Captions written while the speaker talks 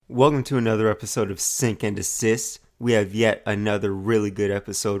Welcome to another episode of Sync and Assist. We have yet another really good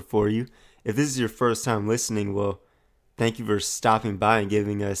episode for you. If this is your first time listening, well, thank you for stopping by and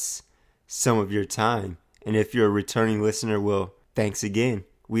giving us some of your time. And if you're a returning listener, well, thanks again.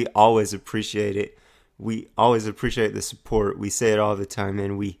 We always appreciate it. We always appreciate the support. We say it all the time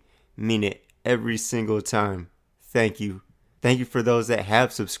and we mean it every single time. Thank you. Thank you for those that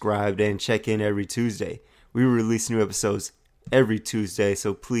have subscribed and check in every Tuesday. We release new episodes every Tuesday,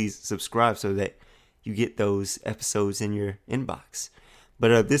 so please subscribe so that you get those episodes in your inbox.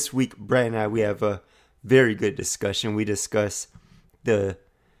 But this week, Brad and I, we have a very good discussion. We discuss the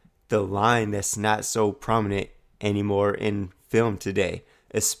line that's not so prominent anymore in film today,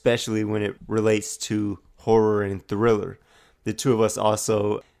 especially when it relates to horror and thriller. The two of us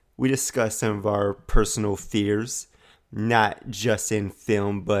also, we discuss some of our personal fears, not just in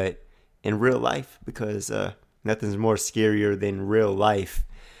film, but in real life, because nothing's more scarier than real life.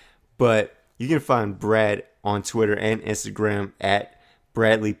 But you can find Brad on Twitter and Instagram at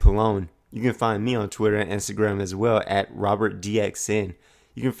Bradley Pallone. You can find me on Twitter and Instagram as well at RobertDXN.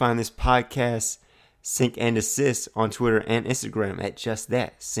 You can find this podcast, Sync and Assist, on Twitter and Instagram at just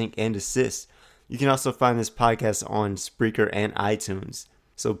that, Sync and Assist. You can also find this podcast on Spreaker and iTunes.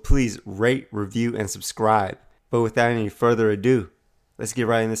 So please rate, review, and subscribe. But without any further ado, let's get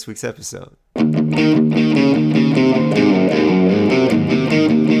right in this week's episode.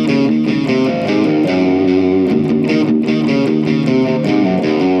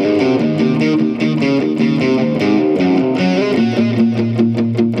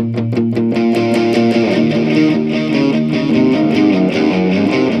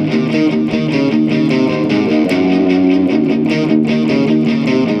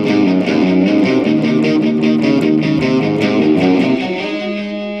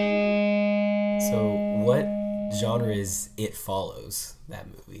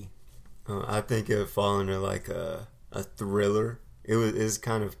 I think it would fall under like a thriller. It's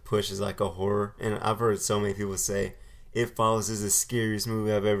kind of pushed as like a horror, and I've heard so many people say It Follows is the scariest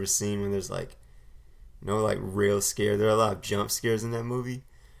movie I've ever seen. When there's like like real scare. There are a lot of jump scares in that movie,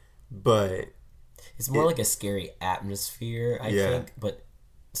 but it's more like a scary atmosphere, I think. But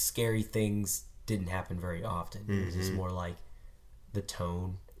scary things didn't happen very often. It was just more like the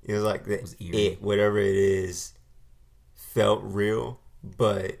tone. It was like whatever it is, felt real,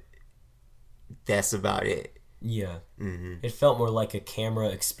 but that's about it. Yeah. Mm-hmm. It felt more like a camera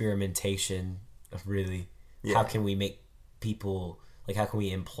experimentation of really how can we make people, like how can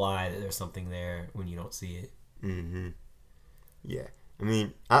we imply that there's something there when you don't see it. Mm-hmm. Yeah. I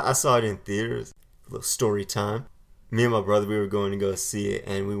mean, I saw it in theaters. A little story time. Me and my brother, we were going to go see it,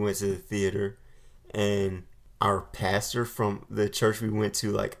 and we went to the theater, and our pastor from the church we went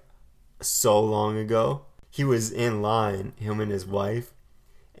to like so long ago, he was in line, him and his wife,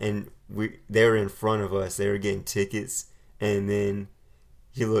 and they were in front of us. They were getting tickets, and then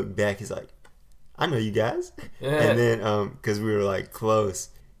he looked back. He's like, "I know you guys." And then, because we were like close,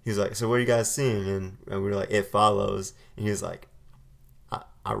 he was like, "So what are you guys seeing?" And we were like, "It Follows." And he was like,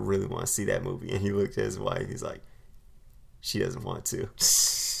 I really want to see that movie." And he looked at his wife. He's like, "She doesn't want to."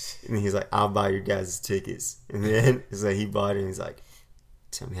 And he's like, "I'll buy your guys' tickets." And then it's like he bought it, and he's like,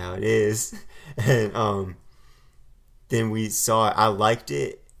 "Tell me how it is." And then we saw it. I liked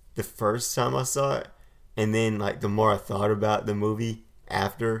it the first time I saw it, and then like the more I thought about the movie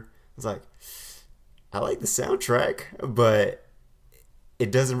after, I was like, I like the soundtrack, but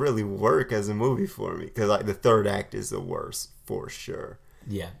it doesn't really work as a movie for me, because like the third act is the worst for sure.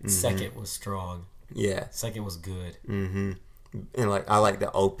 Yeah. Second was strong. Yeah. Second was good. Mm-hmm. And like I like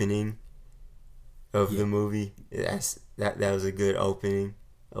the opening of the movie. That was a good opening,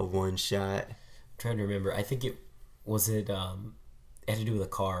 a one shot. I'm trying to remember. I think it had to do with a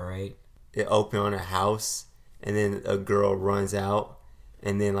car, right? It opened on a house, and then a girl runs out,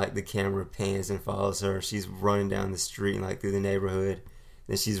 and then like the camera pans and follows her. She's running down the street and like through the neighborhood.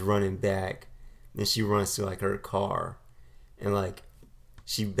 Then she's running back. Then she runs to like her car, and like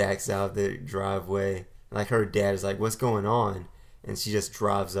she backs out the driveway. And, like her dad is like, "What's going on?" And she just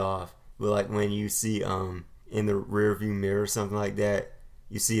drives off. But like when you see in the rear view mirror or something like that,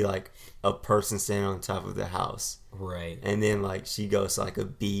 you see like a person standing on top of the house. Right. And then like she goes to like a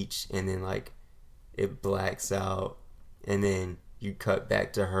beach, and then like it blacks out, and then you cut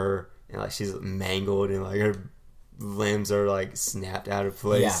back to her, and like she's mangled, and like her limbs are like snapped out of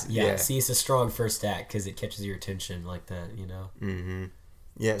place. Yeah. See, it's a strong first act because it catches your attention like that, you know? Mm-hmm.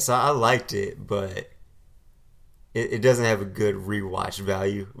 Yeah, so I liked it, but it doesn't have a good rewatch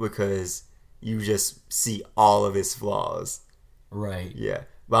value because you just see all of its flaws. Right. Yeah.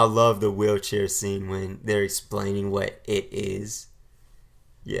 But I love the wheelchair scene when they're explaining what it is.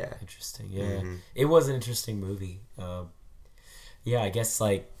 Yeah. Interesting. Yeah. It was an interesting movie. Yeah, I guess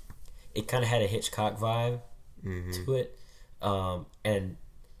like it kind of had a Hitchcock vibe to it. And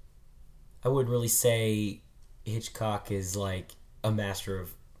I would really say Hitchcock is like a master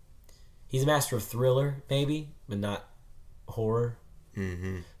of... He's a master of thriller, maybe, but not horror.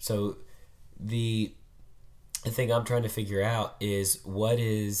 So the thing I'm trying to figure out is what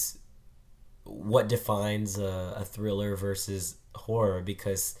defines a thriller versus horror,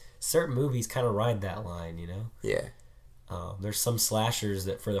 because certain movies kind of ride that line, you know? Yeah. There's some slashers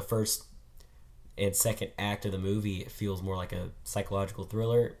that for the first and second act of the movie, it feels more like a psychological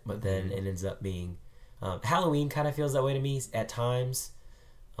thriller, but then it ends up being... Halloween kind of feels that way to me at times,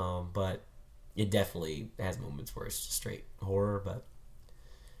 but it definitely has moments where it's just straight horror, but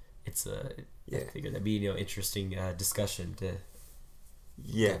it's I figured that'd be interesting discussion to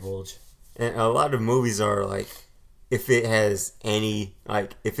divulge. And a lot of movies are like, if it has any,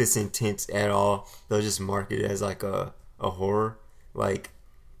 like, if it's intense at all, they'll just mark it as like a horror. Like,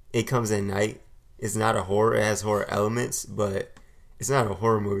 It Comes at Night is not a horror. It has horror elements, but it's not a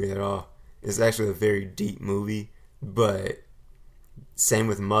horror movie at all. It's actually a very deep movie, but same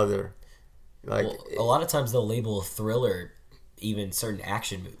with Mother. Like, a lot of times they'll label a thriller, even certain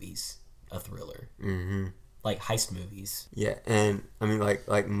action movies, a thriller. Like heist movies. Yeah, and I mean,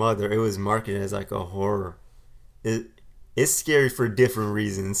 like Mother, it was marketed as like a horror. It's scary for different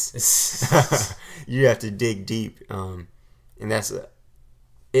reasons. You have to dig deep, and that's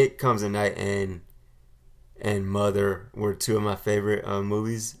It Comes at Night and Mother were two of my favorite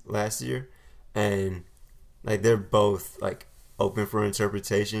movies last year, and like they're both like open for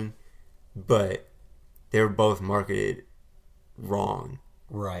interpretation, but they were both marketed wrong.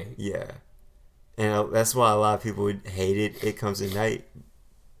 Right. Yeah. And that's why a lot of people would hate it. It Comes at Night.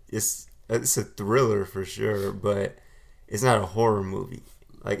 It's a thriller for sure, but it's not a horror movie.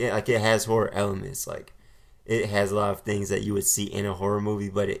 Like it has horror elements. Like it has a lot of things that you would see in a horror movie,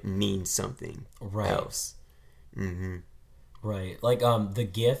 but it means something else. Right. Like The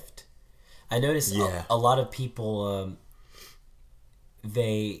Gift. I noticed a lot of people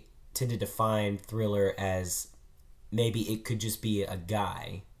they tend to define thriller as maybe it could just be a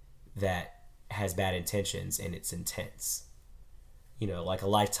guy that has bad intentions and it's intense. Like a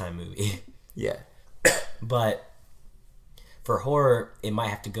Lifetime movie. Yeah. But for horror, it might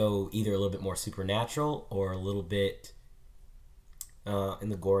have to go either a little bit more supernatural or a little bit in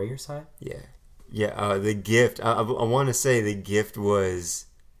the gorier side. Yeah. Yeah, The Gift. I want to say The Gift was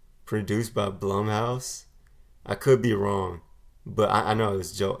produced by Blumhouse. I could be wrong, but I know it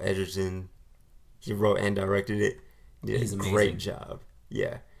was Joel Edgerton. He wrote and directed it. Did a great job.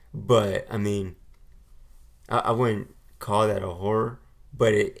 Yeah. But, I mean, I wouldn't call that a horror,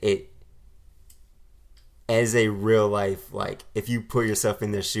 but it as a real life, like, if you put yourself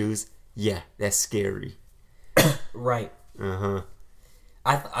in their shoes, yeah, that's scary. Right. Uh-huh.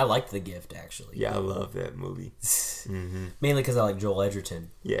 I liked The Gift, actually. Yeah, I love that movie. Mainly because I like Joel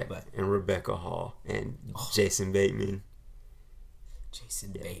Edgerton. Yeah, and Rebecca Hall and Jason Bateman.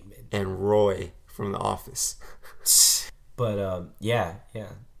 Jason Bateman. And Roy from The Office. But, yeah.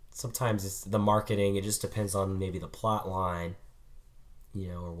 Sometimes it's the marketing. It just depends on maybe the plot line,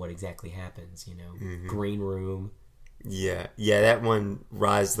 or what exactly happens, Green Room. Yeah, that one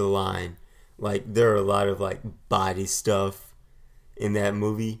rides the line. Like, there are a lot of, like, body stuff in that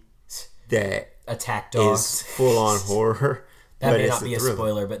movie that attack dogs is full-on horror. That may not be a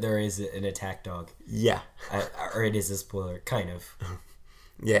spoiler, but there is an attack dog. Yeah. Or it is a spoiler, kind of.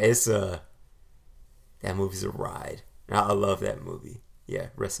 Yeah, it's that movie's a ride. I love that movie. Yeah,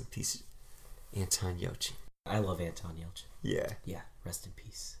 rest in peace, Anton Yelchin. I love Anton Yelchin. Yeah. Yeah, rest in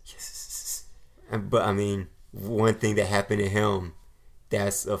peace. Yes. But, I mean, one thing that happened to him,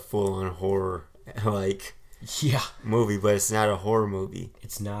 that's a full-on horror, like, movie, but it's not a horror movie.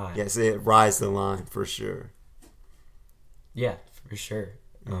 It's not. Yes, it rides the line for sure. Yeah, for sure.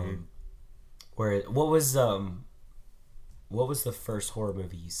 What was the first horror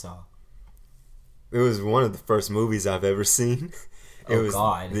movie you saw? It was one of the first movies I've ever seen. It was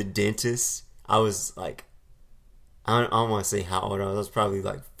God. The Dentist. I was like, I don't want to say how old I was. I was probably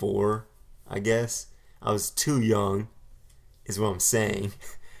like 4, I guess. I was too young, is what I'm saying,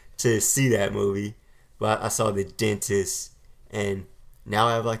 to see that movie. But I saw The Dentist, and now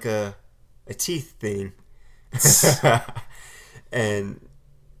I have like a teeth thing. And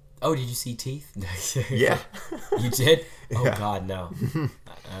oh, did you see Teeth? Yeah. You did? Oh, yeah. God, no.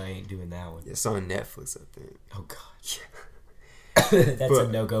 I ain't doing that one. It's on Netflix, I think. Oh, God. Yeah. That's a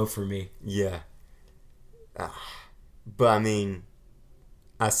no-go for me. Yeah. But, I mean,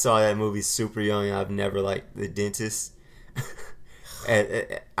 I saw that movie super young. I've never liked The Dentist.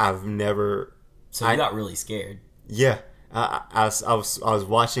 I've never. So you got really scared. Yeah, I was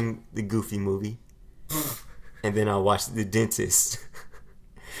watching the Goofy movie, and then I watched The Dentist,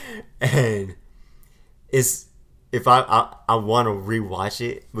 and it's if I want to rewatch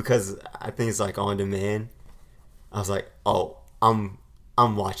it because I think it's like on demand. I was like, oh, I'm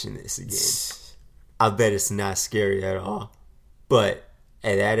watching this again. I bet it's not scary at all, but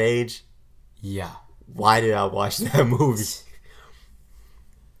at that age, yeah, why did I watch that movie?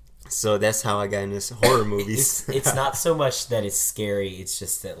 So that's how I got into horror movies. It's not so much that it's scary; it's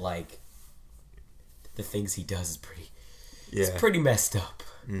just that like the things he does is it's pretty messed up.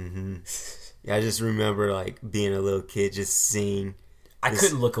 Mm-hmm. Yeah, I just remember like being a little kid, just seeing. I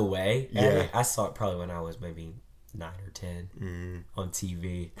couldn't look away at it. I saw it probably when I was maybe 9 or 10 on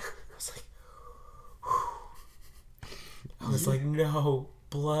TV. I was like, whew. I was like, no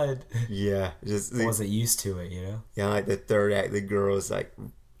blood. Yeah, just I wasn't used to it, you know. Yeah, like the third act, the girl's like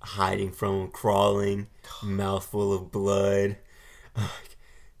hiding from him, crawling, mouthful of blood. Like,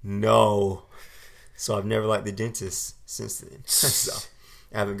 no. So I've never liked The Dentist since then. So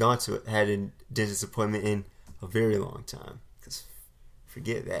I haven't gone to it. I had a dentist appointment in a very long time. Because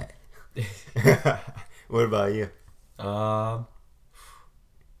forget that. What about you?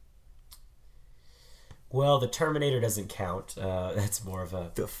 Well, the Terminator doesn't count. That's more of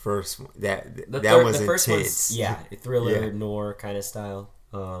a... The first one. That was the first intense. Yeah, thriller, noir kind of style.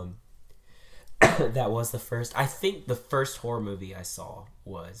 That was the first. I think the first horror movie I saw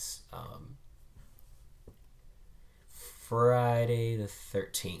was Friday the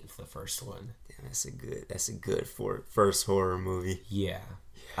 13th, the first one. Damn, that's a good first horror movie. Yeah.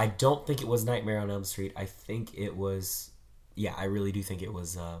 I don't think it was Nightmare on Elm Street. I think it was... Yeah, I really do think it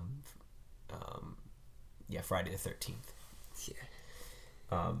was... Friday the 13th.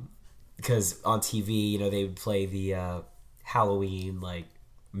 Yeah. Because on TV, they would play the Halloween, like,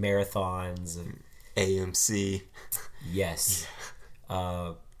 marathons. And, AMC. Yes.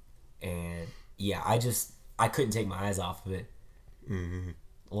 And, yeah, I couldn't take my eyes off of it. Mm-hmm.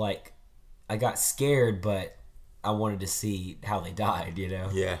 Like, I got scared, but I wanted to see how they died,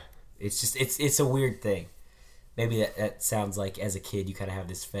 Yeah. It's just, it's a weird thing. Maybe that sounds like as a kid you kind of have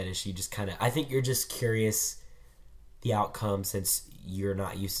this fetish. You just kind of... I think you're just curious the outcome since you're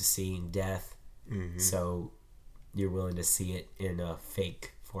not used to seeing death. Mm-hmm. So you're willing to see it in a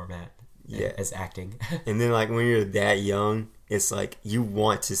fake format as acting. And then like when you're that young, it's like you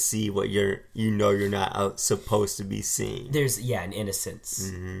want to see what you're not supposed to be seeing. There's, an innocence.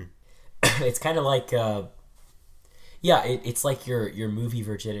 Mm-hmm. It's kind of like... it's like your movie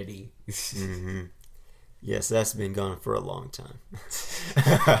virginity. Mm-hmm. Yes, that's been gone for a long time.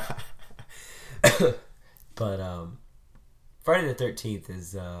 But Friday the 13th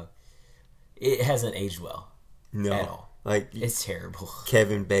is it hasn't aged well. No, at all. Like it's terrible.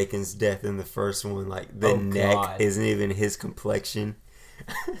 Kevin Bacon's death in the first one, like the neck isn't even his complexion.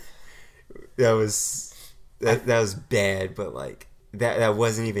 that was bad, but like that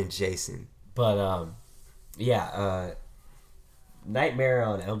wasn't even Jason. But Nightmare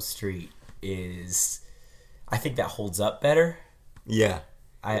on Elm Street is... I think that holds up better. Yeah.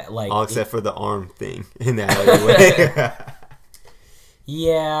 I like all except for the arm thing in that alleyway.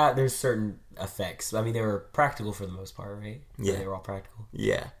 Yeah, there's certain effects. I mean, they were practical for the most part, right? Yeah, they were all practical.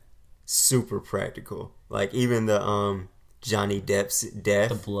 Yeah, super practical. Like even the Johnny Depp's death,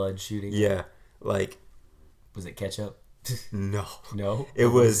 the blood shooting. Yeah, like was it ketchup? No, It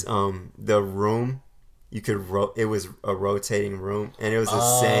was the room. You could it was a rotating room, and it was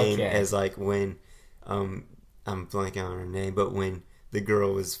the same as like when I'm blanking on her name, but when the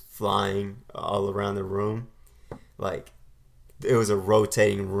girl was flying all around the room, like it was a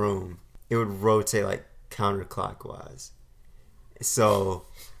rotating room. It would rotate like counterclockwise. So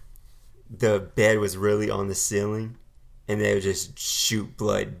the bed was really on the ceiling, and they would just shoot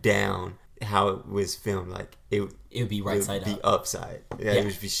blood down. How it was filmed, like it would be right side up. It would be upside. Yeah, it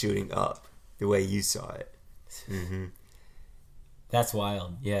would be shooting up the way you saw it. Mm-hmm. That's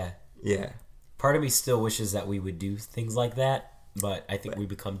wild. Yeah. Yeah. Part of me still wishes that we would do things like that, but I think we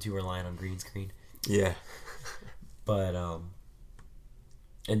become too reliant on green screen. Yeah. But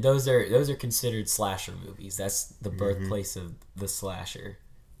and those are considered slasher movies. That's the birthplace of the slasher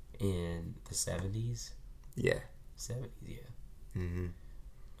in the 70s. Yeah. 70s, yeah.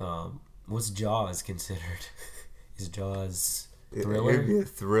 Mm-hmm. What's Jaws considered? Is Jaws thriller? It'd be a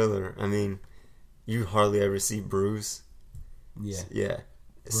thriller. I mean, you hardly ever see Bruce. Yeah. Yeah.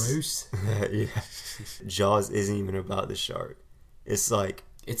 Bruce? Yeah. Jaws isn't even about the shark. It's like...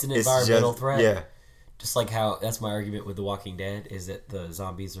 It's an environmental threat. Yeah. Just like how... That's my argument with The Walking Dead, is that the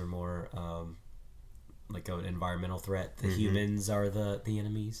zombies are more... like an environmental threat. The humans are the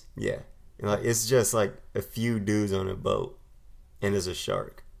enemies. Yeah. And like it's just like a few dudes on a boat and there's a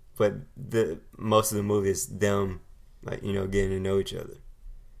shark. But most of the movie is them like, getting to know each other.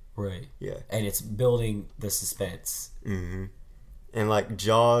 Right. Yeah. And it's building the suspense. Mm-hmm. And like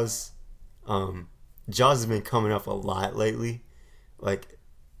Jaws has been coming up a lot lately. Like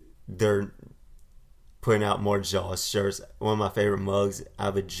they're putting out more Jaws shirts. One of my favorite mugs, I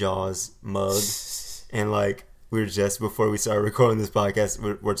have a Jaws mug. And like we were just before we started recording this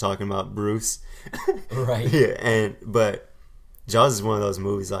podcast, we're talking about Bruce. Right. Yeah, but Jaws is one of those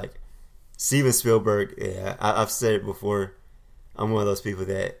movies like Steven Spielberg. Yeah, I've said it before. I'm one of those people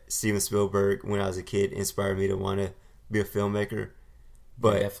that Steven Spielberg, when I was a kid, inspired me to want to be a filmmaker.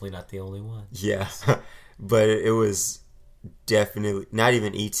 But you're definitely not the only one. Yeah, but it was definitely not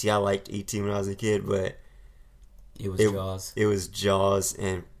even E.T. I liked E.T. when I was a kid, but it was Jaws. It was Jaws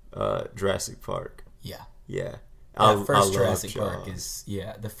and Jurassic Park. Yeah. Yeah. First Jurassic Park is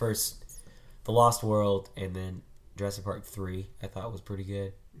The Lost World, and then Jurassic Park 3 I thought was pretty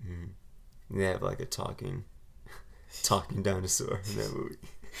good. Mm-hmm. They have like a talking dinosaur in that movie.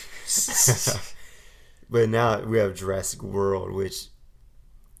 But now we have Jurassic World, which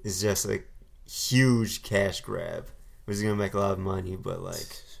is just a huge cash grab, which is gonna make a lot of money, but like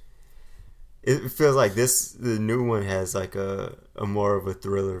it feels like the new one has like a more of a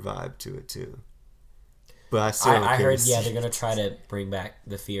thriller vibe to it too. But I heard they're gonna try to bring back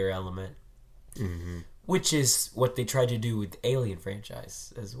the fear element, which is what they tried to do with the Alien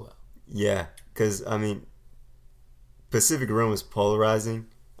franchise as well. Yeah, because I mean, Pacific Rim was polarizing.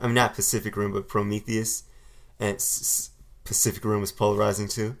 I mean, not Pacific Rim, but Prometheus, and Pacific Rim was polarizing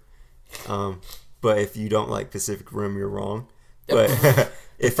too. But if you don't like Pacific Rim, you're wrong. But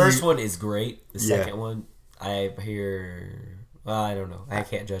the first one is great. The second one, I hear. Well, I don't know. I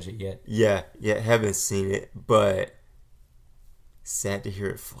can't judge it yet. Yeah, haven't seen it, but sad to hear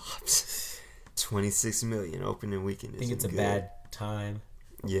it flopped. 26 million opening weekend. I think it's a bad time.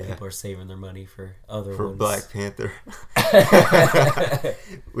 Yeah, people are saving their money for other for ones. Black Panther,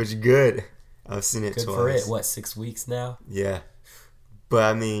 which good. I've seen it good twice. For it. What, 6 weeks now? Yeah, but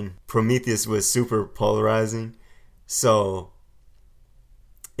I mean, Prometheus was super polarizing. So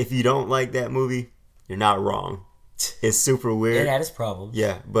if you don't like that movie, you're not wrong. It's super weird. It had its problems.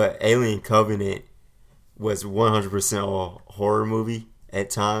 Yeah, but Alien Covenant was 100% a horror movie at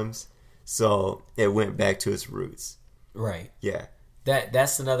times, so it went back to its roots. Right. Yeah.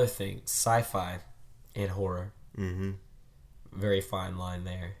 That's another thing. Sci-fi and horror. Mm-hmm. Very fine line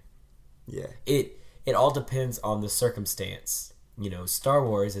there. Yeah. It all depends on the circumstance. Star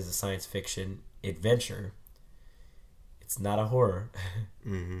Wars is a science fiction adventure. It's not a horror.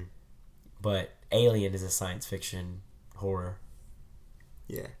 Mm-hmm. But Alien is a science fiction horror.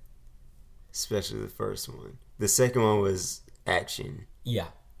 Yeah. Especially the first one. The second one was action. Yeah.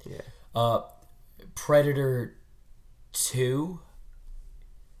 Yeah. Predator 2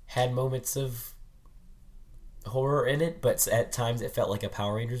 had moments of horror in it, but at times it felt like a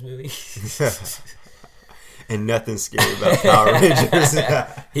Power Rangers movie. And nothing scary about Power Rangers.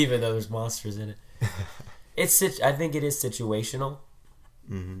 Even though there's monsters in it. I think it is situational.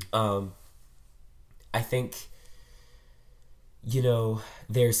 Mm-hmm. I think,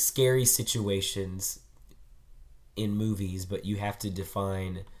 there's scary situations in movies, but you have to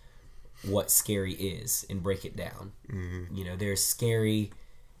define what scary is and break it down. Mm-hmm. There's scary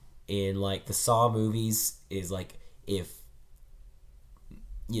in like the Saw movies is like if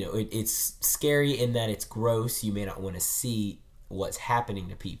it's scary in that it's gross. You may not want to see what's happening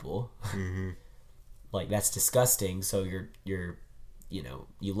to people. Mm-hmm. Like that's disgusting. So you're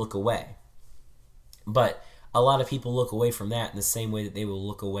you look away. But a lot of people look away from that in the same way that they will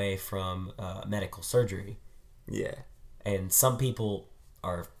look away from medical surgery. Yeah. And some people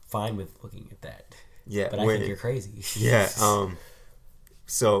are fine with looking at that. Yeah. But I think you're crazy. Yeah.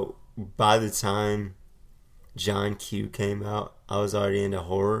 So by the time John Q came out, I was already into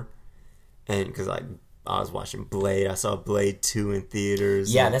horror. And because I was watching Blade. I saw Blade 2 in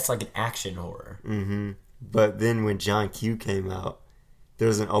theaters. Yeah, that's like an action horror. Mm-hmm. But then when John Q came out, there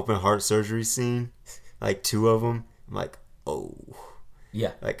was an open heart surgery scene, like 2 of them. I'm like, oh.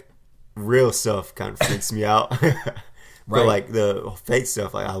 Yeah. Like, real stuff kind of freaks me out. But, like, the fake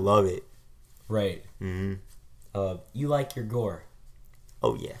stuff, like, I love it. Right. Mm-hmm. You like your gore.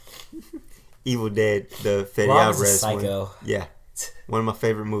 Oh, yeah. Evil Dead, the Fede Alvarez Alvarez Psycho. one. Yeah. One of my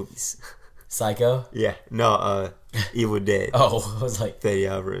favorite movies. Psycho? Yeah. No, Evil Dead. Oh, I was like... Fede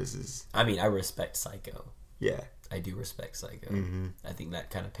Alvarez is... I mean, I respect Psycho. Yeah. I do respect Psycho. Mm-hmm. I think that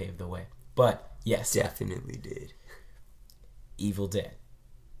kind of paved the way. But, yes. Definitely did. Evil Dead.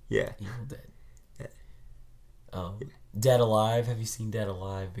 Yeah. Evil Dead. Yeah. Dead Alive. Have you seen Dead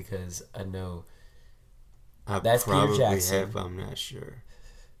Alive? Because I know that's Peter Jackson. Have, I'm not sure.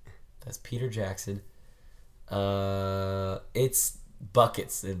 That's Peter Jackson. It's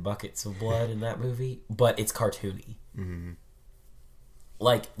buckets and buckets of blood in that movie, but it's cartoony. Mm-hmm.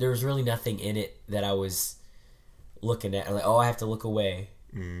 Like, there's really nothing in it that I was looking at. I'm like, oh, I have to look away.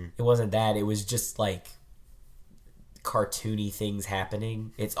 Mm-hmm. It wasn't that. It was just like cartoony things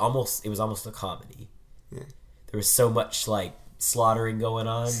happening. It was almost a comedy. Yeah. There was so much like slaughtering going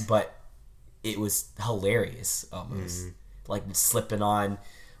on, but it was hilarious almost. Like slipping on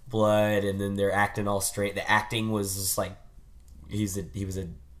blood, and then they're acting all straight. The acting was just like he was a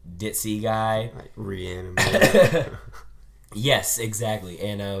ditzy guy, like reanimated. Yes, exactly.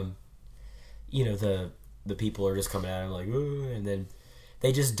 And the people are just coming at him like, ooh, and then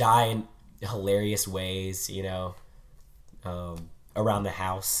they just die in hilarious ways. Around the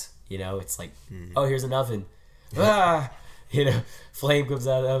house. It's like, oh, here's an oven. Ah, flame comes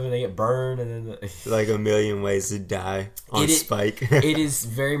out of the oven, they get burned, and then like A Million Ways to Die on Spike. It is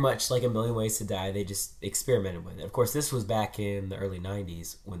very much like A Million Ways to Die. They just experimented with it. Of course, this was back in the early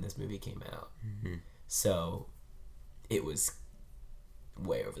 90s when this movie came out. Mm-hmm. So it was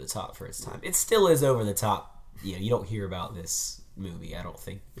way over the top for its time. It still is over the top. You don't hear about this movie. I don't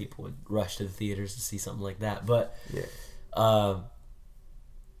think people would rush to the theaters to see something like that. But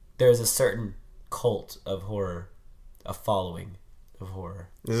there's a certain cult of horror, a following of horror.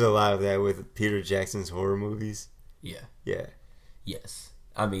 There's a lot of that with Peter Jackson's horror movies. Yeah. Yeah. Yes.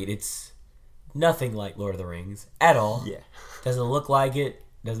 I mean, it's nothing like Lord of the Rings at all. Yeah. Doesn't look like it.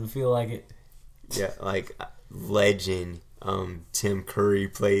 Doesn't feel like it. Yeah, like legend. Tim Curry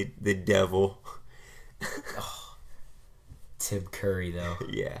played the devil. Oh, Tim Curry, though.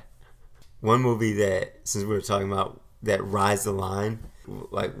 Yeah. One movie that, since we were talking about that rides the line,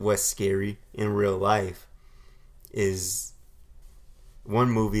 like what's scary in real life, is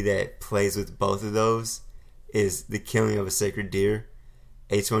one movie that plays with both of those is The Killing of a Sacred Deer.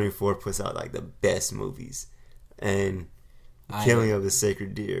 A24 puts out like the best movies, and The Killing of a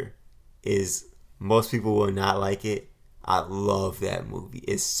Sacred Deer is, most people will not like it. I love that movie.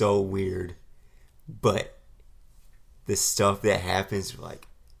 It's so weird, but the stuff that happens, you're like,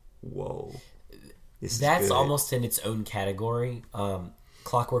 whoa. That's almost in its own category.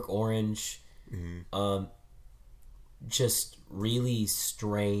 Clockwork Orange, just really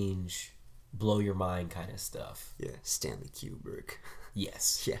strange, blow your mind kind of stuff. Yeah, Stanley Kubrick.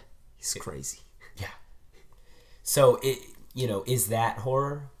 Yes. Yeah, he's crazy. Yeah. So is that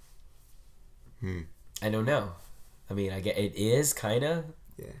horror? I don't know. I mean, I get it is kind of.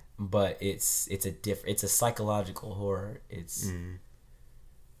 Yeah. But it's a psychological horror. It's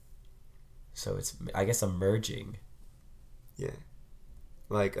so it's, I guess, emerging. Yeah.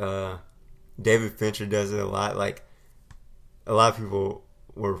 Like David Fincher does it a lot. Like a lot of people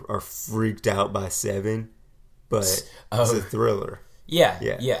are freaked out by Seven, but it's a thriller. Yeah.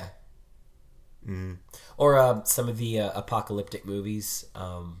 Mm-hmm. Or some of the apocalyptic movies,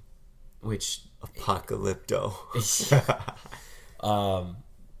 which Apocalypto.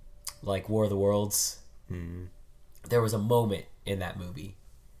 Like War of the Worlds. Mm-hmm. There was a moment in that movie,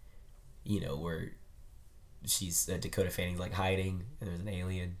 where she's Dakota Fanning's like hiding, and there's an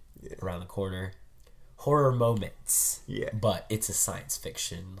alien around the corner. Horror moments. Yeah. But it's a science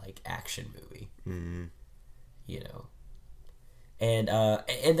fiction like action movie. Mm-hmm. And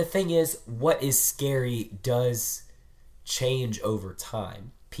the thing is, what is scary does change over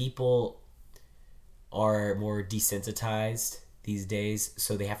time. People are more desensitized these days,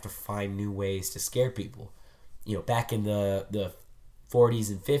 so they have to find new ways to scare people. Back in the 40s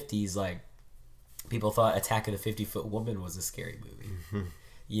and 50s, like, people thought Attack of the 50-Foot Woman was a scary movie.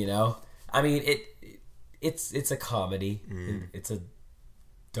 Mm-hmm. I mean, it's a comedy. Mm-hmm. It's a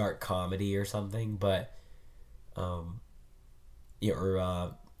dark comedy or something, but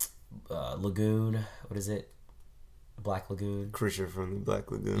Lagoon, what is it? Black Lagoon? Creature from the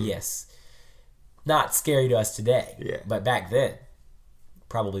Black Lagoon. Yes. Not scary to us today. Yeah. But back then,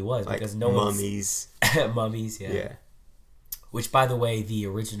 probably was, like because no Mummies. Mummies, yeah. Yeah. Which, by the way, the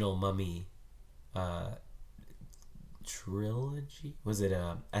original Mummy trilogy, was it?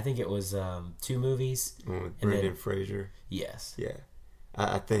 I think it was 2 movies. With Brendan Fraser. Yes. Yeah.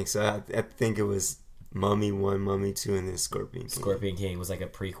 I think so. I think it was Mummy 1, Mummy 2, and then Scorpion King. Scorpion King was like a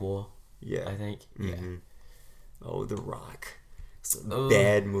prequel. Yeah. I think. Mm-hmm. Yeah. Oh, The Rock. It's a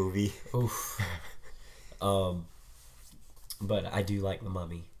bad movie. Oof. But I do like The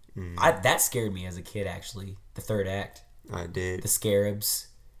Mummy. Mm-hmm. That scared me as a kid, actually. The third act. I did. The scarabs.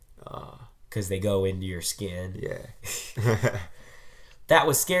 Because they go into your skin. Yeah. That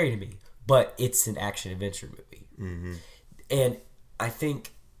was scary to me. but it's an action adventure movie. Mm-hmm. And I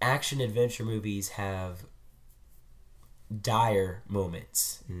think action adventure movies have dire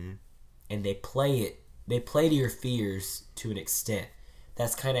moments, and they play to your fears to an extent.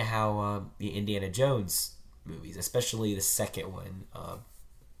 That's kind of how the Indiana Jones movies, especially the second one,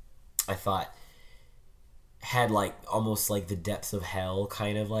 I thought had like almost like the depths of hell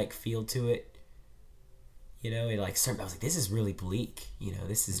kind of like feel to it. You know, it like I was like, this is really bleak. You know,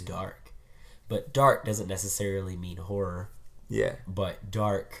 this is dark. But dark doesn't necessarily mean horror. Yeah. But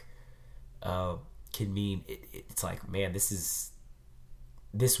dark can mean it's like, man,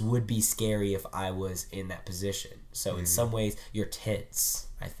 this would be scary if I was in that position. So in some ways, you're tense,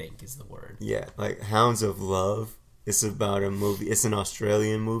 I think is the word. Yeah, like Hounds of Love. It's about a movie. It's an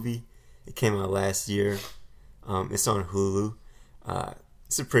Australian movie. It came out last year. It's on Hulu.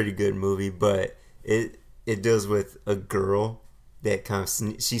 It's a pretty good movie, but it deals with a girl that kind of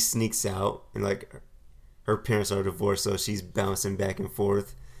she sneaks out, and like her parents are divorced, so she's bouncing back and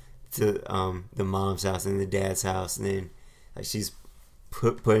forth to the mom's house and the dad's house, and then like she's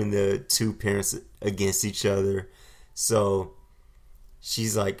putting the two parents against each other. So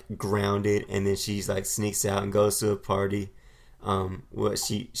she's like grounded, and then she's like sneaks out and goes to a party.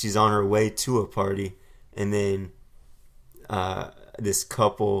 She's on her way to a party, and then this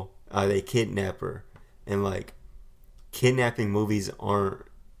couple they kidnap her. And like kidnapping movies aren't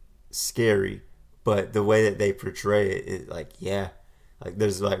scary, but the way that they portray it is like, yeah, like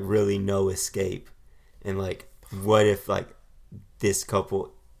there's like really no escape. And like, what if like this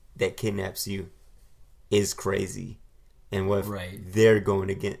couple that kidnaps you is crazy, and what if they're going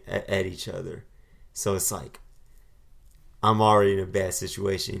at each other? So it's like, I'm already in a bad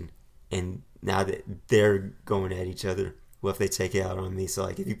situation, and now that they're going at each other, what if they take it out on me? So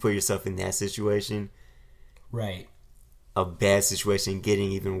like, if you put yourself in that situation, right, a bad situation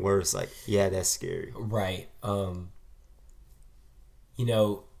getting even worse, like, yeah, that's scary. Right. You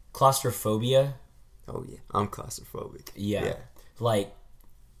know, claustrophobia. Oh yeah, I'm claustrophobic. Yeah. Like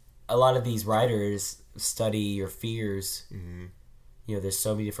a lot of these writers study your fears. Mm-hmm. You know, there's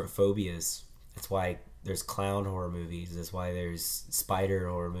so many different phobias. That's why there's clown horror movies. That's why there's spider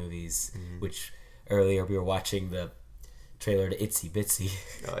horror movies. Which earlier we were watching the trailer to Itsy Bitsy.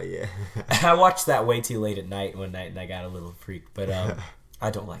 Oh yeah. I watched that way too late at night one night, and I got a little freaked. But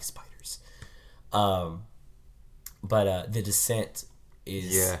I don't like spiders. But The Descent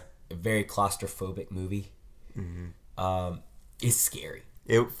is a very claustrophobic movie. It's scary.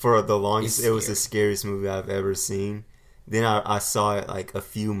 For the longest, it was the scariest movie I've ever seen. Then I saw it like a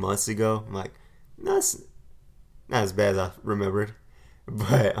few months ago. I'm like, that's not as bad as I remembered.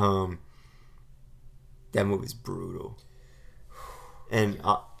 But that movie's brutal. And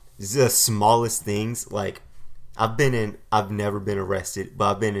the smallest things, like I've never been arrested, but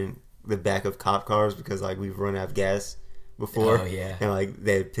I've been in the back of cop cars because like we've run out of gas before. Oh yeah. And like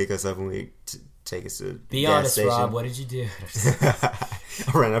they'd pick us up and we take us to Be gas honest, station. Rob. What did you do?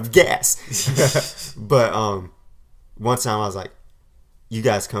 I ran out of gas. But one time I was like, "You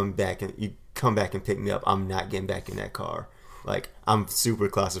guys come back and pick me up. I'm not getting back in that car." Like I'm super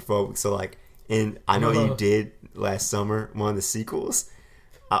claustrophobic, so like, and I know you did last summer one of the sequels.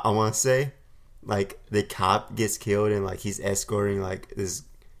 I want to say, like the cop gets killed and like he's escorting like this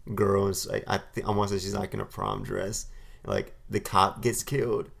girl, and like, I want to say she's like in a prom dress. Like the cop gets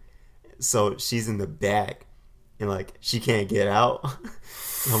killed, so she's in the back, and like she can't get out.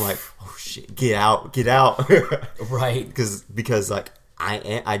 And I'm like, oh shit, get out, right? Because like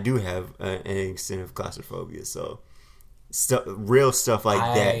I do have an extent of claustrophobia, so real stuff like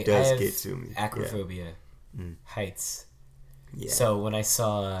that does get to me. Acrophobia, heights. Yeah. So when I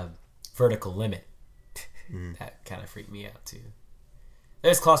saw Vertical Limit, that kind of freaked me out too.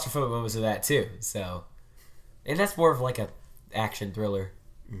 There's claustrophobic moments of that too. So, and that's more of like a action thriller.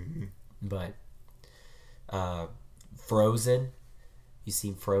 But Frozen, you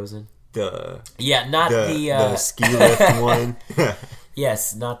seen Frozen? The ski lift one.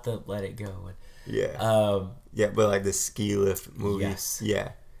 Yes, not the Let It Go one. Yeah. But like the ski lift movie. Yes.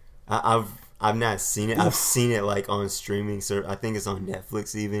 Yeah. I've not seen it. Oof. I've seen it like on streaming. So I think it's on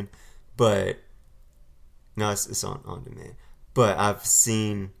Netflix even. But no, it's on demand. But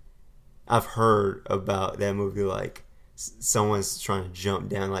I've heard about that movie. Like someone's trying to jump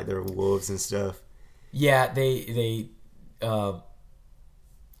down like they're wolves and stuff. Yeah, they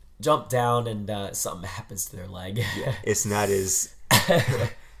jump down and something happens to their leg. Yeah, it's not as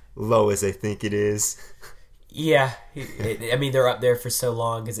low as they think it is. Yeah, I mean they're up there for so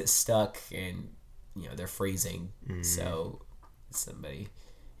long because it's stuck and they're freezing. So somebody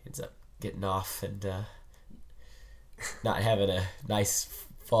ends up getting off and not having a nice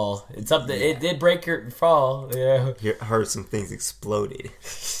fall. It's something. It did break your fall. Yeah. Heard some things exploded.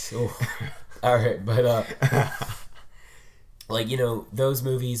 All right, but like, you know, those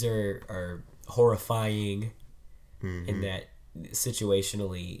movies are horrifying in that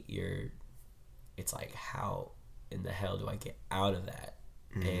situationally it's like, how in the hell do I get out of that?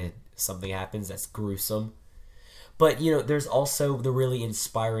 And something happens that's gruesome. But, you know, there's also the really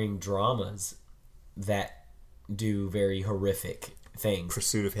inspiring dramas that do very horrific things.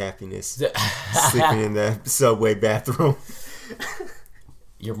 Pursuit of Happiness. Sleeping in the subway bathroom.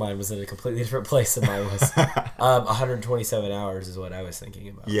 Your mind was in a completely different place than mine was. 127 Hours is what I was thinking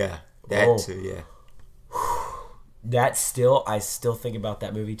about. Yeah, that too, yeah. That still, I still think about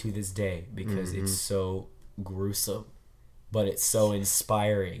that movie to this day because it's so gruesome, but it's so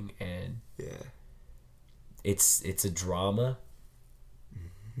inspiring, and it's a drama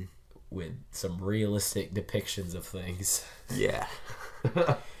with some realistic depictions of things. Yeah.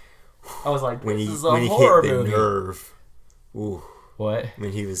 I was like, when he hit the movie. Nerve. Ooh. What?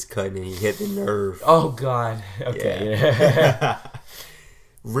 When he was cutting and he hit the nerve. Oh God. Okay. Yeah.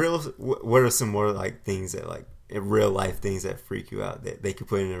 What are some more like things that like real life things that freak you out that they could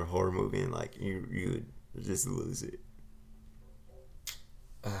put in a horror movie and like you would just lose it?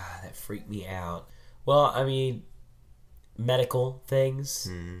 That freaked me out. Well, I mean, medical things.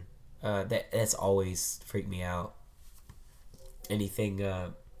 That's always freaked me out. Anything.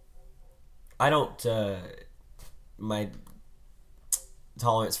 I don't. My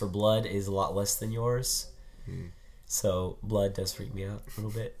tolerance for blood is a lot less than yours. So blood does freak me out a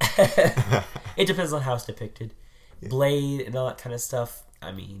little bit. It depends on how it's depicted. Blade and all that kind of stuff,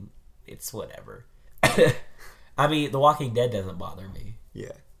 I mean, it's whatever. I mean, The Walking Dead doesn't bother me.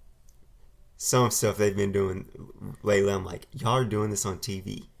 Yeah. Some stuff they've been doing lately, I'm like, y'all are doing this on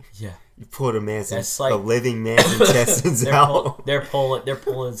TV. Yeah. You pulled a like, living man's intestines out. They're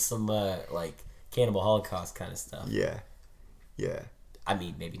pulling some like Cannibal Holocaust kind of stuff. Yeah. Yeah. I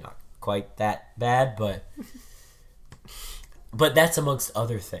mean, maybe not quite that bad, but that's amongst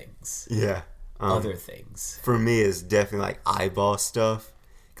other things. Yeah. Other things. For me, it's definitely like eyeball stuff.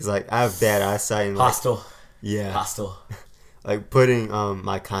 Because like I have bad eyesight. And, Hostel. Like, yeah. Hostel. Like putting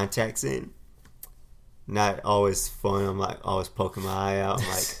my contacts in, not always fun. I'm like always poking my eye out. I'm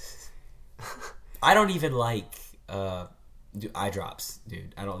like, I don't even like eye drops,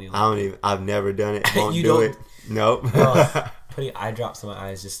 dude. I don't even. I've never done it. Won't You do don't? it. Nope. Putting eye drops in my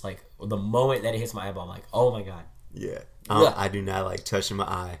eyes, just like the moment that it hits my eyeball, I'm like, oh my God. Yeah. I do not like touching my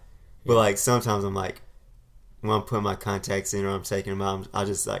eye. But like sometimes I'm like, when I'm putting my contacts in or I'm taking them out, I'll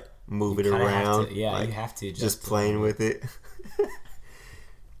just like move it around. Like, you have to just playing with it.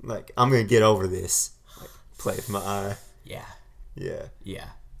 Like I'm gonna get over this. Like, play with my eye. Yeah. Yeah. Yeah.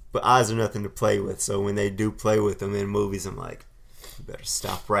 But eyes are nothing to play with. So when they do play with them in movies, I'm like, you better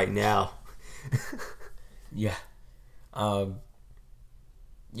stop right now. Yeah.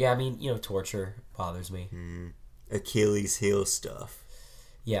 Yeah. I mean, you know, torture bothers me. Achilles heel stuff.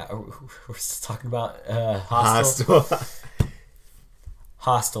 Yeah, we're still talking about Hostel.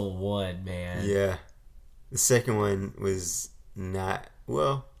 Hostel 1, man. Yeah. The second one was not,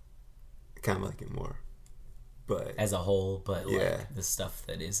 well, I kind of like it more. But as a whole, but yeah. like the stuff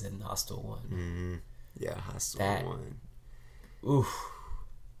that is in Hostel 1. Yeah, Hostel 1. Oof.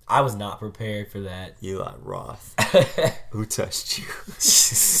 I was not prepared for that. Eli Roth. Who touched you?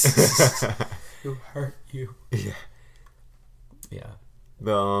 Who hurt you? Yeah. Yeah.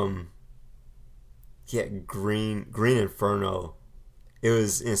 But yeah, Green Inferno. It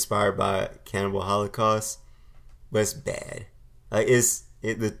was inspired by Cannibal Holocaust, but it's bad. Like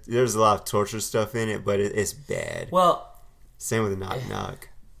there's a lot of torture stuff in it, but it's bad. Well, same with the Knock Knock.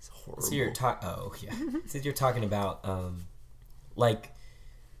 It's horrible. So you're talking about like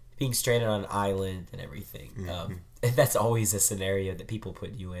being stranded on an island and everything. And that's always a scenario that people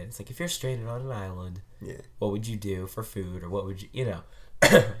put you in. It's like, if you're stranded on an island, what would you do for food, or what would you know?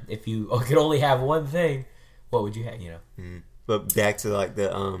 If you could only have one thing, what would you have? You know. But back to like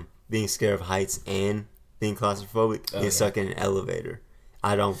the being scared of heights and being claustrophobic, being stuck in an elevator.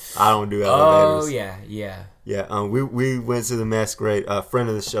 I don't do elevators. Oh yeah. Yeah. We went to the Masquerade. A friend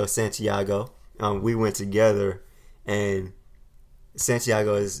of the show, Santiago. We went together, and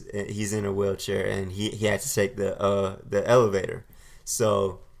Santiago he's in a wheelchair, and he had to take the elevator.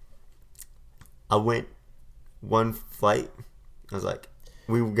 So I went one flight. I was like,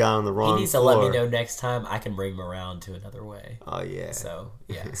 we got on the wrong floor. He needs to let me know next time. I can bring him around to another way. Oh yeah. So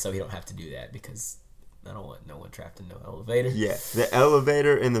he don't have to do that, because I don't want no one trapped in no elevator. Yeah, the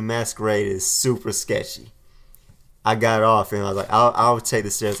elevator in the Masquerade is super sketchy. I got off and I was like, I'll take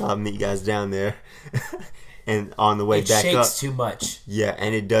the stairs. I'll meet you guys down there. and on the way it back shakes up, too much. yeah,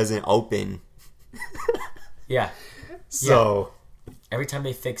 and it doesn't open. Yeah. So Every time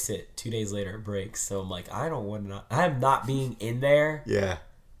they fix it, 2 days later it breaks. So I'm like, I'm not being in there yeah.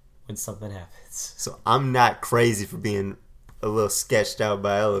 when something happens. So I'm not crazy for being a little sketched out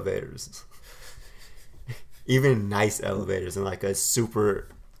by elevators. Even nice elevators in like a super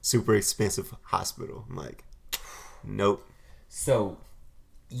expensive hospital. I'm like, nope. So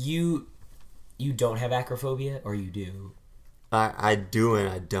you don't have acrophobia, or you do? I do and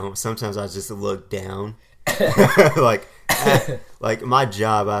I don't. Sometimes I just look down. like my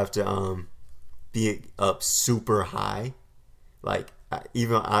job, I have to be up super high. Like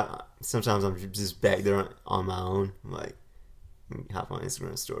sometimes I'm just back there on my own. I'm like, hop on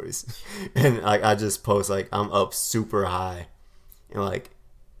Instagram stories, and like I just post like I'm up super high, and like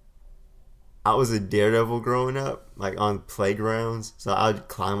I was a daredevil growing up, like on playgrounds. So I'd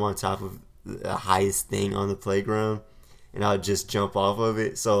climb on top of the highest thing on the playground, and I'd just jump off of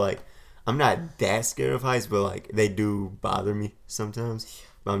it. So like I'm not that scared of heights, but like they do bother me sometimes.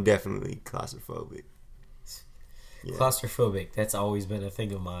 But I'm definitely claustrophobic. Yeah. Claustrophobic. That's always been a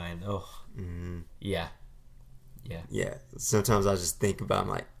thing of mine. Oh, yeah. Yeah. Sometimes I just think about. I'm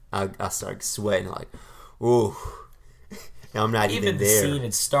like, I start sweating. Like, ooh. And I'm not even there. Even the scene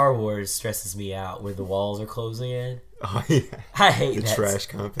in Star Wars stresses me out where the walls are closing in. Oh yeah. I hate the that. trash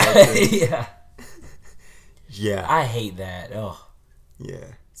compactor. Yeah. Yeah. I hate that. Oh. Yeah.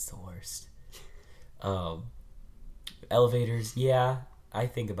 It's the worst. Elevators. Yeah, I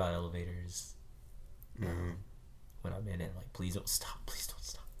think about elevators. When I'm in it, like, please don't stop. Please don't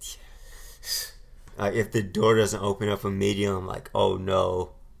stop. If the door doesn't open up immediately, I'm like, oh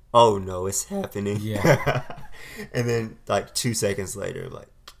no, it's happening. Yeah. And then like 2 seconds later, like,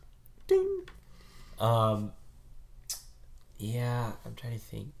 ding. Yeah, I'm trying to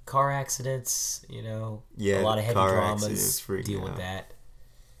think. Car accidents, Yeah, a lot of heavy dramas deal out. with that.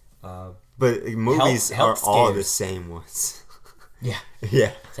 But movies health are all scares. the same ones. Yeah.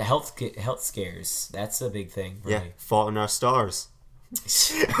 Yeah. So health scares. That's a big thing. For Yeah. me. Fault in Our Stars.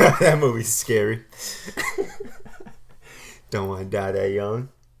 That movie's scary. Don't want to die that young.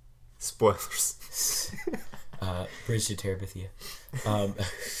 Spoilers. Bridge to Terabithia.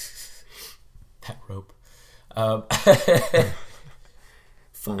 That rope.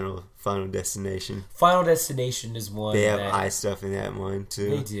 Final Destination. Final Destination is one. They have eye stuff in that one too.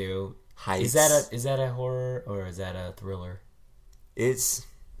 They do. Heights. Is that a horror or is that a thriller? It's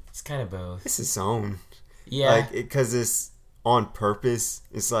kind of both. It's its own. Yeah. Like because it's on purpose.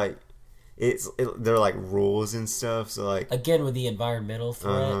 It's like they're like rules and stuff. So like again with the environmental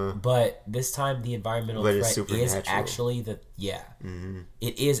threat, but this time the environmental threat is actually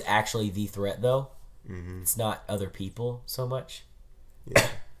it is actually the threat though. Mm-hmm. It's not other people so much. Yeah.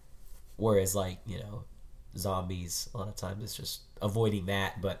 Whereas like zombies a lot of times it's just avoiding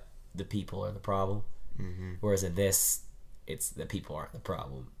that, but the people are the problem. Mm-hmm. Whereas in this, it's the people aren't the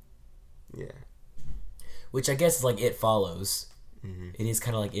problem. Yeah. Which I guess is like It Follows. Mm-hmm. It is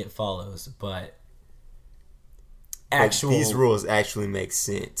kind of like It Follows, but these rules actually make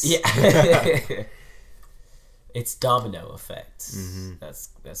sense. Yeah. It's domino effect. Mm-hmm.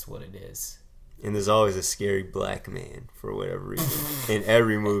 That's what it is. And there's always a scary black man for whatever reason in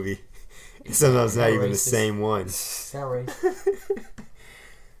every movie. Sometimes not even the same one. Sorry.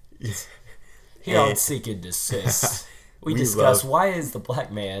 Here on Seek and Desist, we discuss why is the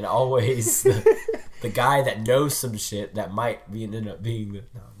black man always the guy that knows some shit that might end up being the...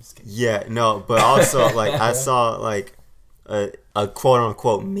 No, I'm just kidding. Yeah, no, but also, like, I saw, like, a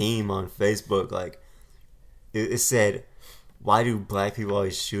quote-unquote meme on Facebook, like, it said, why do black people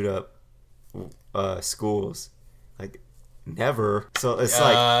always shoot up schools? Like, never. So it's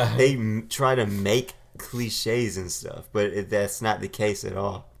like, they try to make cliches and stuff, but that's not the case at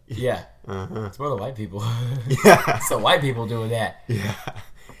all. Yeah. Uh-huh. It's more the white people. Yeah. It's the white people doing that. Yeah.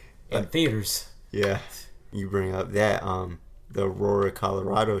 In theaters. Yeah. You bring up that, the Aurora,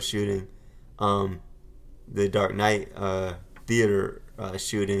 Colorado shooting, the Dark Knight theater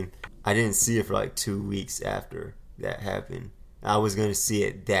shooting. I didn't see it for like 2 weeks after that happened. I was going to see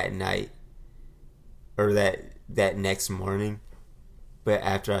it that night or that next morning. But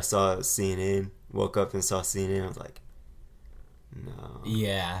after I saw CNN, woke up and saw CNN, I was like, no.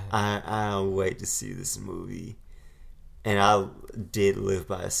 Yeah. I'll wait to see this movie. And I did live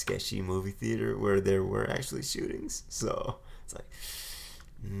by a sketchy movie theater where there were actually shootings. So it's like,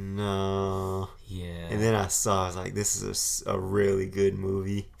 no. Yeah. And then I was like, this is a really good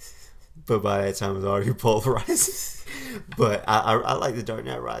movie. But by that time, it was already polarized. But I like The Dark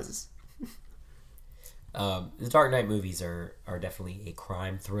Knight Rises. The Dark Knight movies are definitely a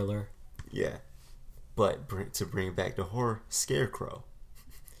crime thriller. Yeah. But to bring back the horror, Scarecrow.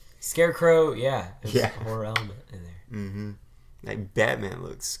 Scarecrow, yeah. There's a horror element in there. Mm-hmm. Like, Batman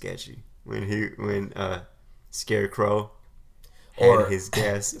looks sketchy when Scarecrow had his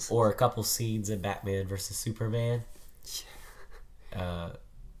guests. Or a couple scenes in Batman versus Superman.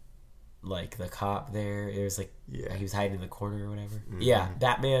 Like the cop there. It was like he was hiding in the corner or whatever. Mm-hmm. Yeah,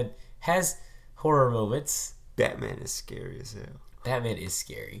 Batman has horror moments. Batman is scary as hell. Batman is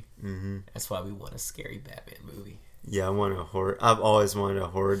scary. Mm-hmm. That's why we want a scary Batman movie. Yeah, I've always wanted a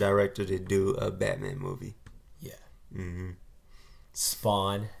horror director to do a Batman movie. Yeah. Mm-hmm.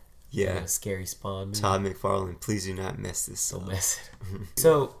 Spawn. Yeah. A scary Spawn movie. Todd McFarlane, please do not mess this up. Don't mess it.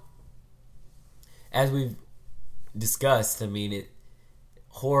 So, as we've discussed, I mean,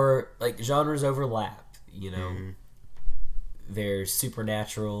 horror, like, genres overlap, you know. Mm-hmm. There's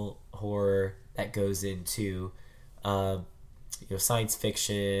supernatural horror that goes into, science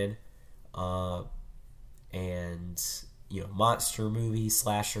fiction, and, monster movies,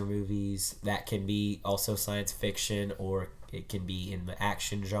 slasher movies. That can be also science fiction, or it can be in the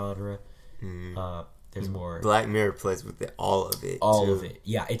action genre. Mm-hmm. There's more. Black Mirror plays with all of it. All of it.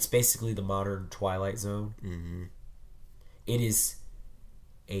 Yeah, it's basically the modern Twilight Zone. Mm-hmm. It is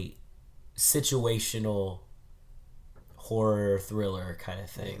a situational horror thriller kind of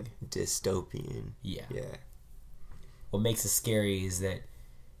thing. Dystopian. Yeah. Yeah. What makes it scary is that,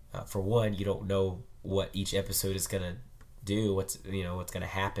 for one, you don't know what each episode is gonna do. What's gonna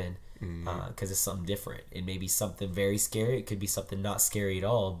happen, because it's something different. It may be something very scary. It could be something not scary at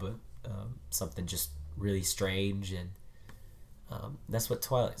all, but something just really strange, and that's what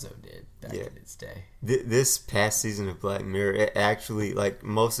Twilight Zone did back in its day. This past season of Black Mirror, it actually, like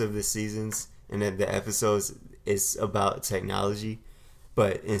most of the seasons and the episodes, is about technology,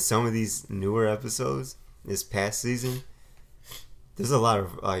 but in some of these newer episodes this past season, there's a lot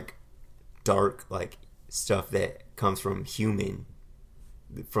of like dark like stuff that comes from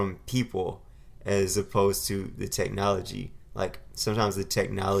people, as opposed to the technology. Like, sometimes the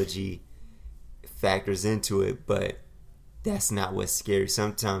technology factors into it, but that's not what's scary.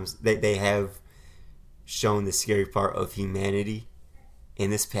 Sometimes they have shown the scary part of humanity in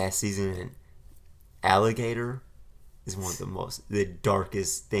this past season, and Alligator is one of the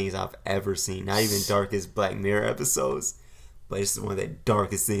darkest things I've ever seen. Not even dark as Black Mirror episodes, but it's one of the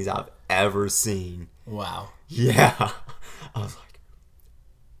darkest things I've ever seen. Wow. Yeah. I was like,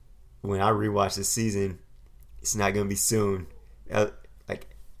 when I rewatch this season, it's not going to be soon.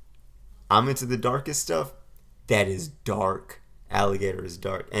 I'm into the darkest stuff. That is dark. Alligator is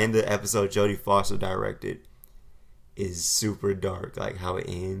dark. And the episode Jodie Foster directed is super dark, like how it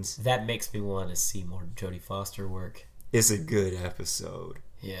ends. That makes me want to see more Jodie Foster work. It's a good episode.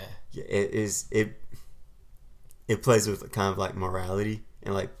 Yeah. Yeah, it is. It plays with kind of like morality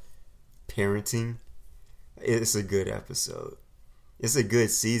and like parenting. It's a good episode. It's a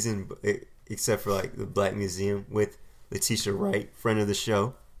good season, except for like the Black Museum with Letitia Wright, friend of the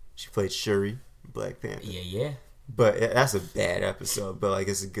show. She played Shuri, Black Panther. Yeah. But that's a bad episode, but like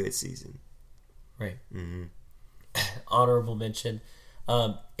it's a good season. Right. Mm-hmm. Honorable mention.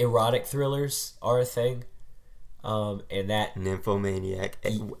 Erotic thrillers are a thing. And that Nymphomaniac,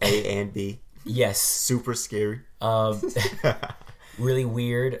 A and B. Yes. Super scary. Really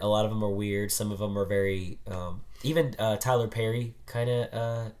weird. A lot of them are weird. Some of them are very even Tyler Perry kind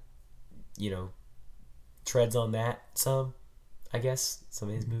of treads on that some, I guess. Some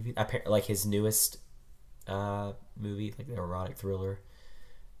of his movies, like his newest movie, like the erotic thriller.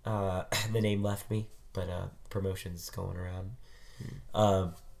 The name left me, but promotion's going around.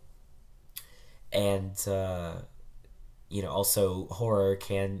 Also horror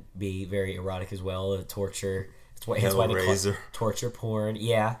can be very erotic as well. Torture. It's why they call it torture porn.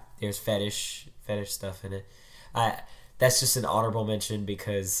 Yeah, there's fetish stuff in it. That's just an honorable mention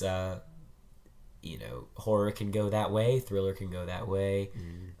because horror can go that way, thriller can go that way.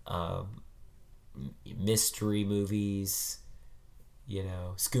 Mystery movies,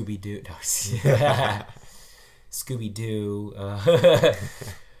 Scooby-Doo. No, Scooby-Doo.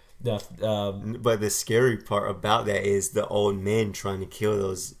 But the scary part about that is the old men trying to kill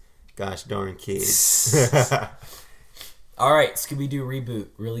those gosh darn kids. All right, Scooby-Doo reboot,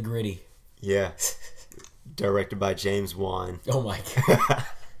 really gritty. Yeah, directed by James Wan. Oh my god,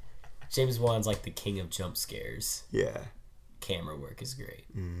 James Wan's like the king of jump scares. Yeah, camera work is great.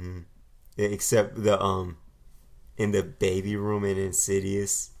 Mm-hmm. Yeah, except the in the baby room in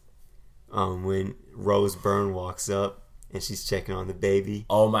Insidious, when Rose Byrne walks up. And she's checking on the baby.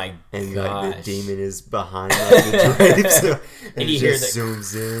 Oh my and gosh. Like the demon is behind the drapes. And you hear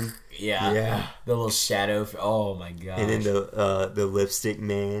zooms in. Yeah. The little shadow. Oh my gosh. And then the lipstick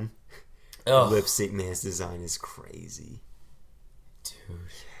man. Ugh. Lipstick Man's design is crazy. Dude.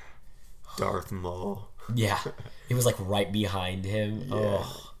 Darth Maul. Yeah. It was like right behind him. Yeah.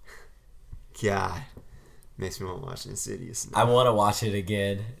 Oh. God. Makes me want to watch Insidious now. I want to watch it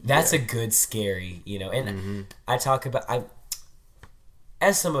again. That's a good scary, you know. And I talk about,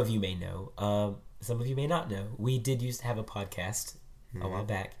 as some of you may know, some of you may not know, we did used to have a podcast a while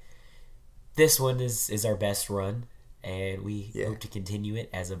back. This one is our best run, and we hope to continue it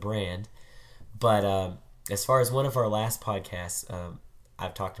as a brand. But as far as one of our last podcasts,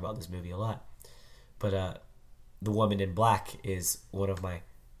 I've talked about this movie a lot. But The Woman in Black is one of my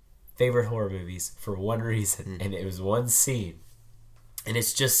favorite horror movies for one reason, and it was one scene. And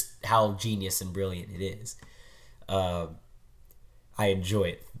it's just how genius and brilliant it is. I enjoy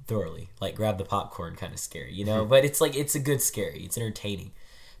it thoroughly. Like, grab the popcorn kind of scary, you know? But it's like, it's a good scary. It's entertaining.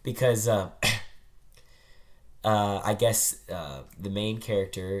 Because, I guess, the main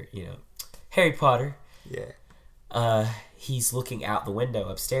character, you know, Harry Potter. Yeah. He's looking out the window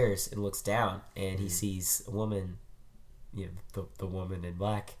upstairs and looks down, and he sees a woman, you know, the woman in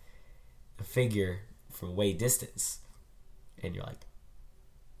black, a figure from way distance. And you're like,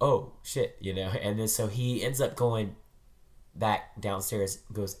 oh, shit, you know? And then so he ends up going back downstairs,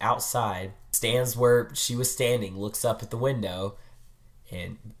 goes outside, stands where she was standing, looks up at the window,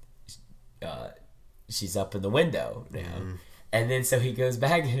 and she's up in the window now. And then so he goes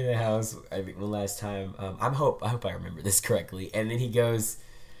back into the house. I think one last time. I hope I remember this correctly. And then he goes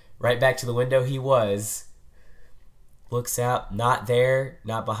right back to the window he was. Looks out, not there,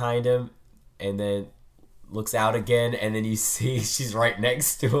 not behind him, and then looks out again. And then you see she's right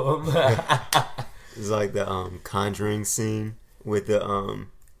next to him. It's like the Conjuring scene with the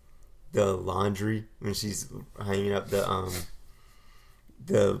laundry when she's hanging up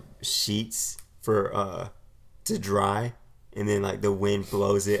the sheets for to dry. And then, like, the wind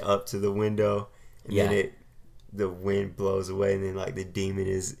blows it up to the window. And then the wind blows away. And then, like, the demon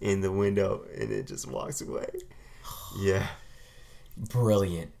is in the window. And it just walks away. Yeah.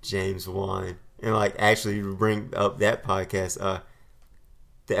 Brilliant. James Wan. And, like, actually, to bring up that podcast,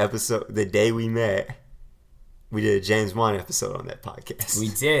 the day we met, we did a James Wan episode on that podcast. We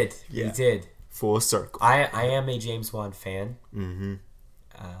did. Yeah. We did. Full circle. I am a James Wan fan. Mm-hmm.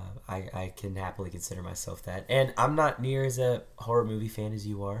 I can happily consider myself that. And I'm not near as a horror movie fan as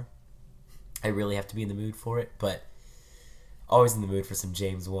you are. I really have to be in the mood for it, but always in the mood for some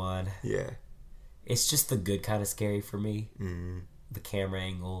James Wan. Yeah. It's just the good kind of scary for me. Mm-hmm. The camera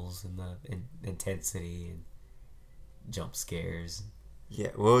angles and the intensity and jump scares.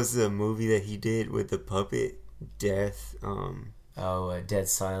 Yeah. What was the movie that he did with the puppet? Death. Dead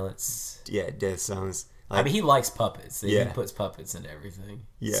Silence. Yeah, Death Silence. Like, I mean, he likes puppets. Yeah. He puts puppets in everything.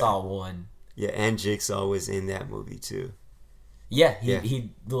 Yeah. Saw one. Yeah, and Jigsaw was in that movie too. Yeah,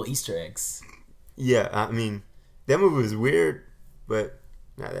 he little Easter eggs. Yeah, I mean, that movie was weird, but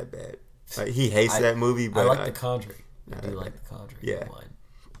not that bad. Like, he hates that movie, but I like The Conjuring. I do like The Conjuring. Yeah. One.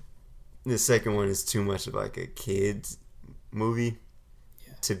 The second one is too much of like a kid's movie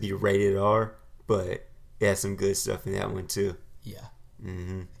to be rated R, but it has some good stuff in that one too. Yeah.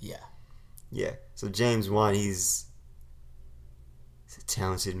 Mm-hmm. Yeah. Yeah. So James Wan, he's a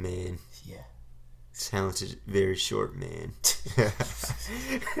talented man. Yeah. Talented, very short man.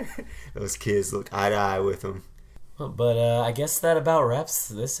 Those kids look eye to eye with him. Well, but I guess that about wraps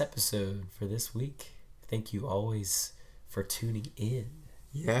this episode for this week. Thank you always for tuning in.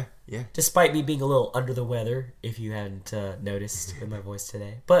 Yeah, yeah. Despite me being a little under the weather, if you hadn't noticed with my voice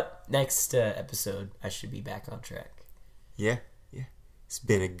today. But next episode, I should be back on track. Yeah, yeah. It's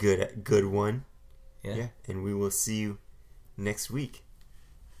been a good one. Yeah. And we will see you next week.